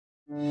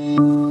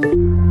Hello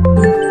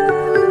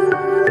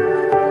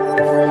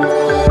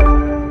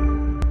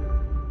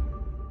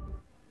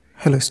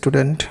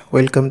student,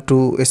 welcome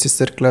to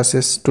SSR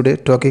classes. Today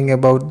talking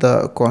about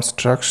the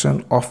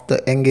construction of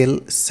the angle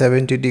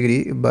 70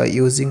 degree by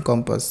using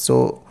compass.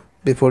 So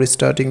before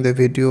starting the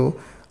video,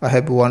 I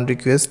have one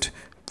request.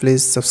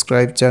 Please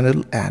subscribe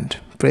channel and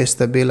press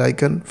the bell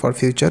icon for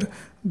future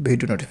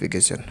video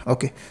notification.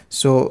 Okay,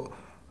 so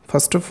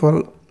first of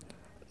all,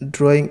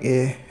 drawing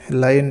a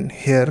line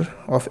here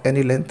of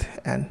any length,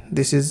 and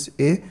this is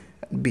A,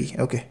 B.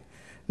 Okay,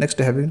 next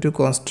having to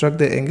construct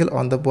the angle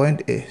on the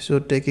point A. So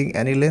taking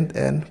any length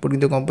and putting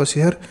the compass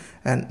here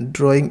and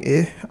drawing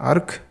a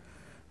arc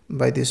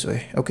by this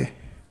way. Okay,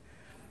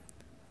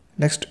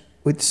 next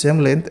with same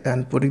length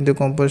and putting the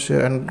compass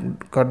here and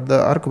cut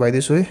the arc by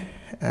this way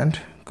and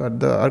cut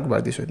the arc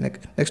by this way.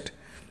 Next,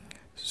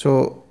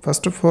 so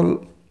first of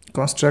all,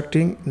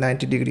 constructing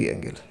 90 degree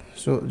angle.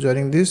 So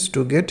joining this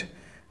to get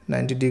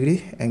 90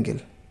 degree angle.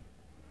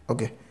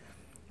 Okay,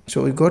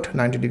 so we got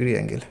 90 degree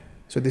angle.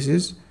 So this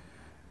is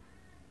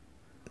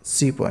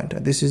C point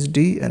and this is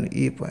D and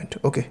E point.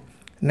 Okay,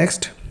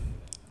 next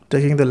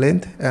taking the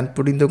length and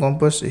putting the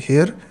compass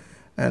here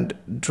and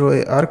draw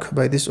a arc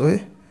by this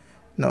way.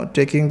 Now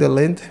taking the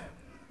length,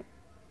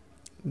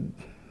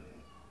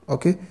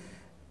 okay,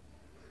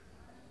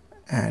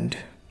 and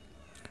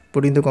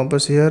putting the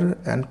compass here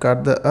and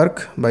cut the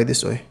arc by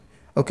this way.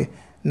 Okay,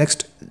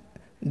 next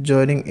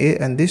joining A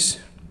and this,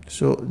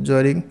 so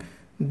joining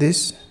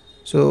this,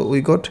 so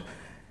we got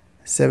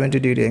 70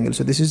 degree angle.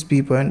 So this is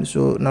P point.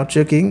 So now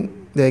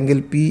checking the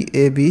angle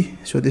PAB.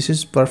 So this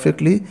is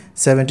perfectly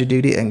 70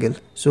 degree angle.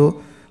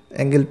 So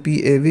angle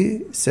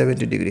PAB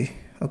 70 degree.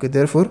 Okay,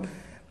 therefore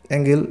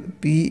angle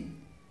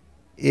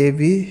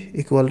PAB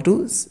equal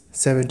to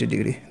 70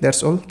 degree.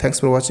 That's all. Thanks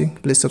for watching.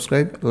 Please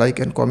subscribe, like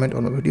and comment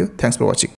on my video. Thanks for watching.